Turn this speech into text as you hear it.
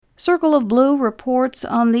Circle of Blue reports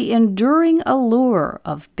on the enduring allure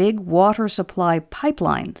of big water supply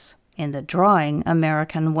pipelines in the drying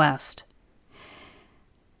American West.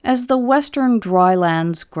 As the western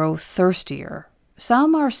drylands grow thirstier,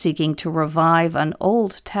 some are seeking to revive an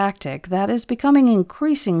old tactic that is becoming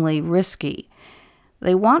increasingly risky.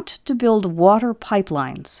 They want to build water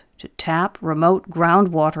pipelines to tap remote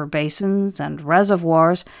groundwater basins and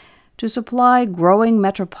reservoirs to supply growing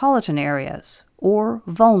metropolitan areas or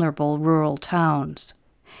vulnerable rural towns.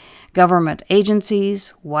 Government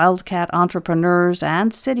agencies, wildcat entrepreneurs,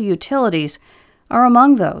 and city utilities are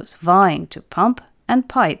among those vying to pump and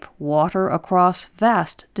pipe water across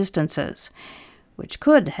vast distances, which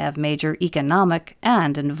could have major economic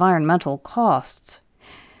and environmental costs.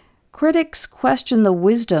 Critics question the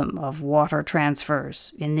wisdom of water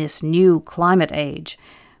transfers in this new climate age,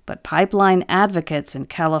 but pipeline advocates in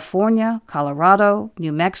California, Colorado,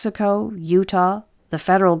 New Mexico, Utah, the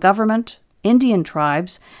federal government, Indian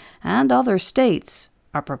tribes, and other states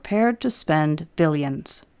are prepared to spend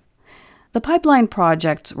billions. The pipeline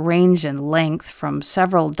projects range in length from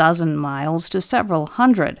several dozen miles to several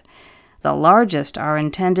hundred. The largest are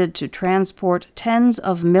intended to transport tens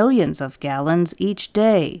of millions of gallons each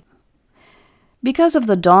day. Because of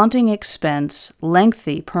the daunting expense,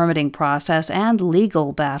 lengthy permitting process, and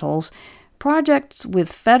legal battles, projects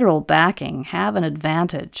with federal backing have an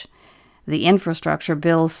advantage. The infrastructure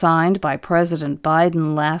bill signed by President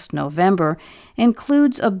Biden last November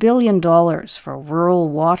includes $1 billion for rural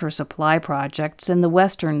water supply projects in the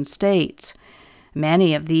western states.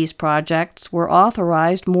 Many of these projects were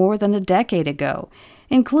authorized more than a decade ago,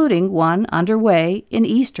 including one underway in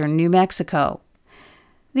eastern New Mexico.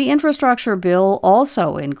 The infrastructure bill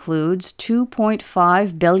also includes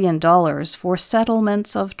 $2.5 billion for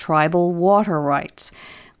settlements of tribal water rights,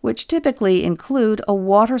 which typically include a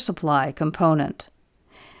water supply component.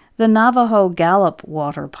 The Navajo-Gallup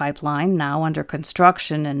water pipeline, now under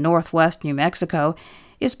construction in northwest New Mexico,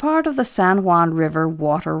 is part of the San Juan River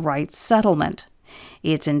Water Rights Settlement.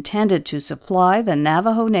 It's intended to supply the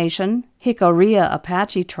Navajo Nation, Jicarilla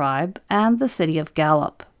Apache Tribe, and the city of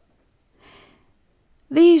Gallup.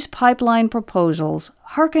 These pipeline proposals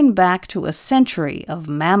harken back to a century of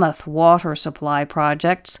mammoth water supply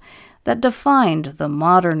projects that defined the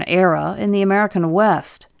modern era in the American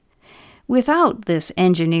West. Without this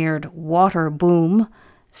engineered water boom,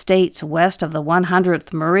 states west of the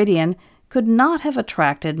 100th meridian could not have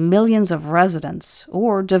attracted millions of residents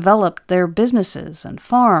or developed their businesses and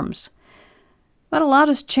farms. But a lot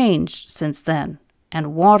has changed since then,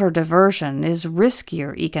 and water diversion is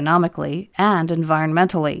riskier economically and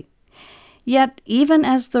environmentally. Yet, even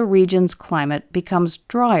as the region's climate becomes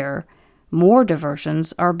drier, more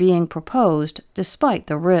diversions are being proposed despite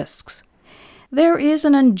the risks. There is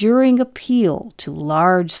an enduring appeal to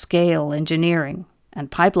large-scale engineering, and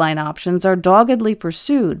pipeline options are doggedly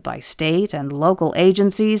pursued by state and local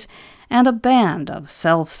agencies and a band of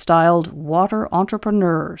self-styled water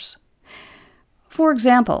entrepreneurs. For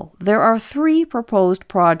example, there are 3 proposed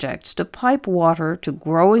projects to pipe water to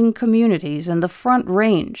growing communities in the Front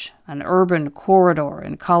Range, an urban corridor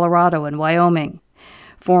in Colorado and Wyoming.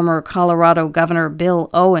 Former Colorado Governor Bill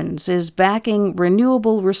Owens is backing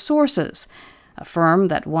Renewable Resources, a firm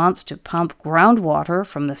that wants to pump groundwater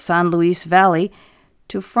from the San Luis Valley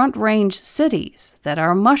to Front Range cities that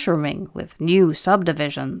are mushrooming with new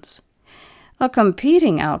subdivisions. A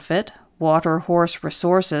competing outfit, Water Horse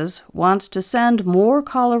Resources, wants to send more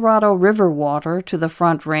Colorado River water to the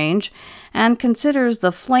Front Range and considers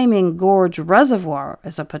the Flaming Gorge Reservoir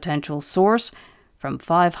as a potential source from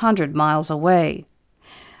 500 miles away.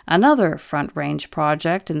 Another Front Range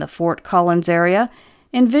project in the Fort Collins area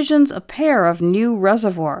envisions a pair of new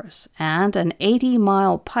reservoirs and an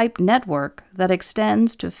 80-mile pipe network that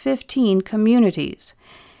extends to 15 communities.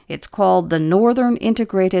 It's called the Northern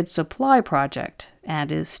Integrated Supply Project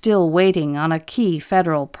and is still waiting on a key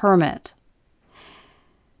federal permit.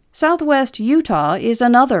 Southwest Utah is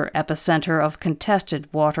another epicenter of contested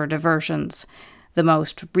water diversions. The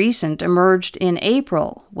most recent emerged in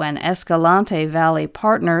April when Escalante Valley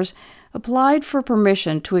Partners applied for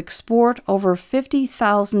permission to export over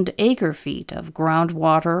 50,000 acre-feet of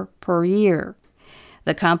groundwater per year.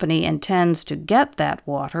 The company intends to get that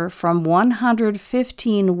water from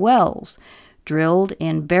 115 wells drilled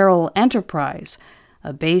in Beryl Enterprise,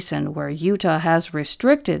 a basin where Utah has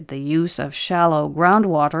restricted the use of shallow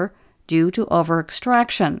groundwater due to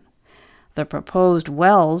over-extraction. The proposed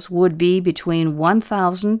wells would be between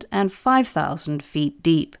 1,000 and 5,000 feet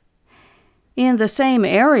deep. In the same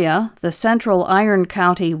area, the Central Iron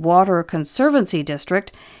County Water Conservancy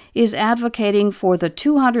District is advocating for the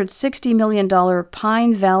 $260 million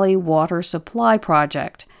Pine Valley Water Supply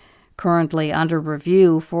Project, currently under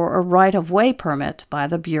review for a right-of-way permit by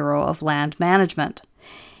the Bureau of Land Management.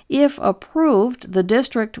 If approved, the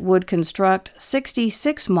district would construct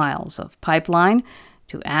 66 miles of pipeline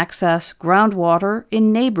to access groundwater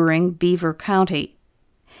in neighboring Beaver County.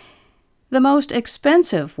 The most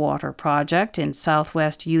expensive water project in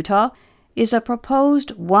southwest Utah is a proposed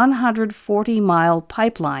 140-mile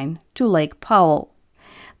pipeline to Lake Powell.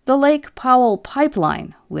 The Lake Powell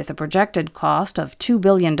pipeline, with a projected cost of $2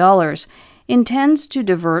 billion, intends to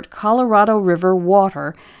divert Colorado River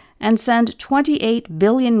water and send 28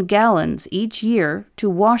 billion gallons each year to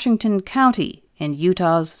Washington County in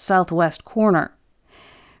Utah's southwest corner.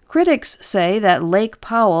 Critics say that Lake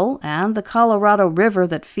Powell and the Colorado River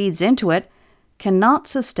that feeds into it cannot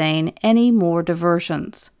sustain any more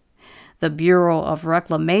diversions. The Bureau of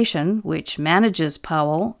Reclamation, which manages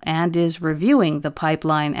Powell and is reviewing the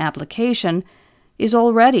pipeline application, is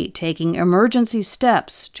already taking emergency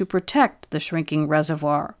steps to protect the shrinking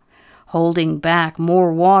reservoir, holding back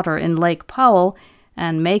more water in Lake Powell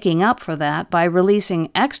and making up for that by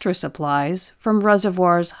releasing extra supplies from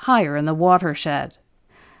reservoirs higher in the watershed.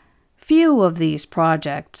 Few of these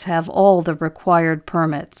projects have all the required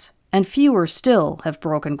permits, and fewer still have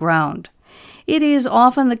broken ground. It is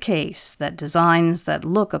often the case that designs that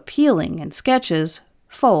look appealing in sketches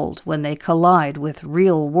fold when they collide with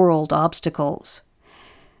real-world obstacles.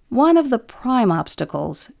 One of the prime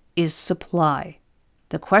obstacles is supply.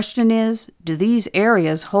 The question is, do these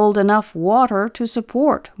areas hold enough water to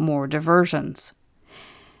support more diversions?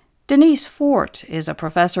 Denise Fort is a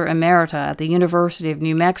professor emerita at the University of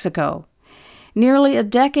New Mexico. Nearly a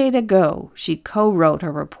decade ago, she co-wrote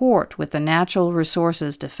a report with the Natural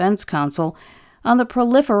Resources Defense Council on the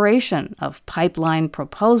proliferation of pipeline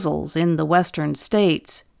proposals in the western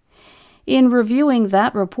states. In reviewing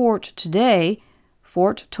that report today,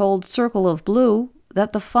 Fort told Circle of Blue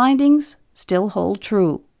that the findings still hold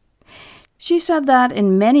true. She said that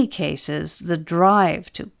in many cases, the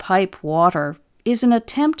drive to pipe water is an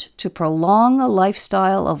attempt to prolong a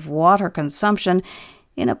lifestyle of water consumption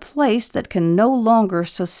in a place that can no longer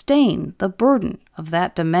sustain the burden of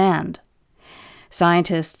that demand.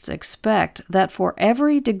 Scientists expect that for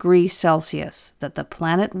every degree Celsius that the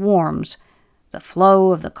planet warms, the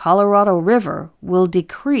flow of the Colorado River will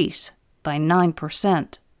decrease by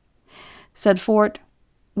 9%. Said Fort,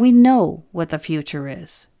 "We know what the future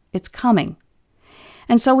is. It's coming.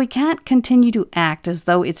 And so we can't continue to act as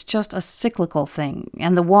though it's just a cyclical thing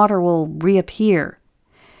and the water will reappear.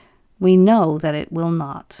 We know that it will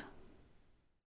not."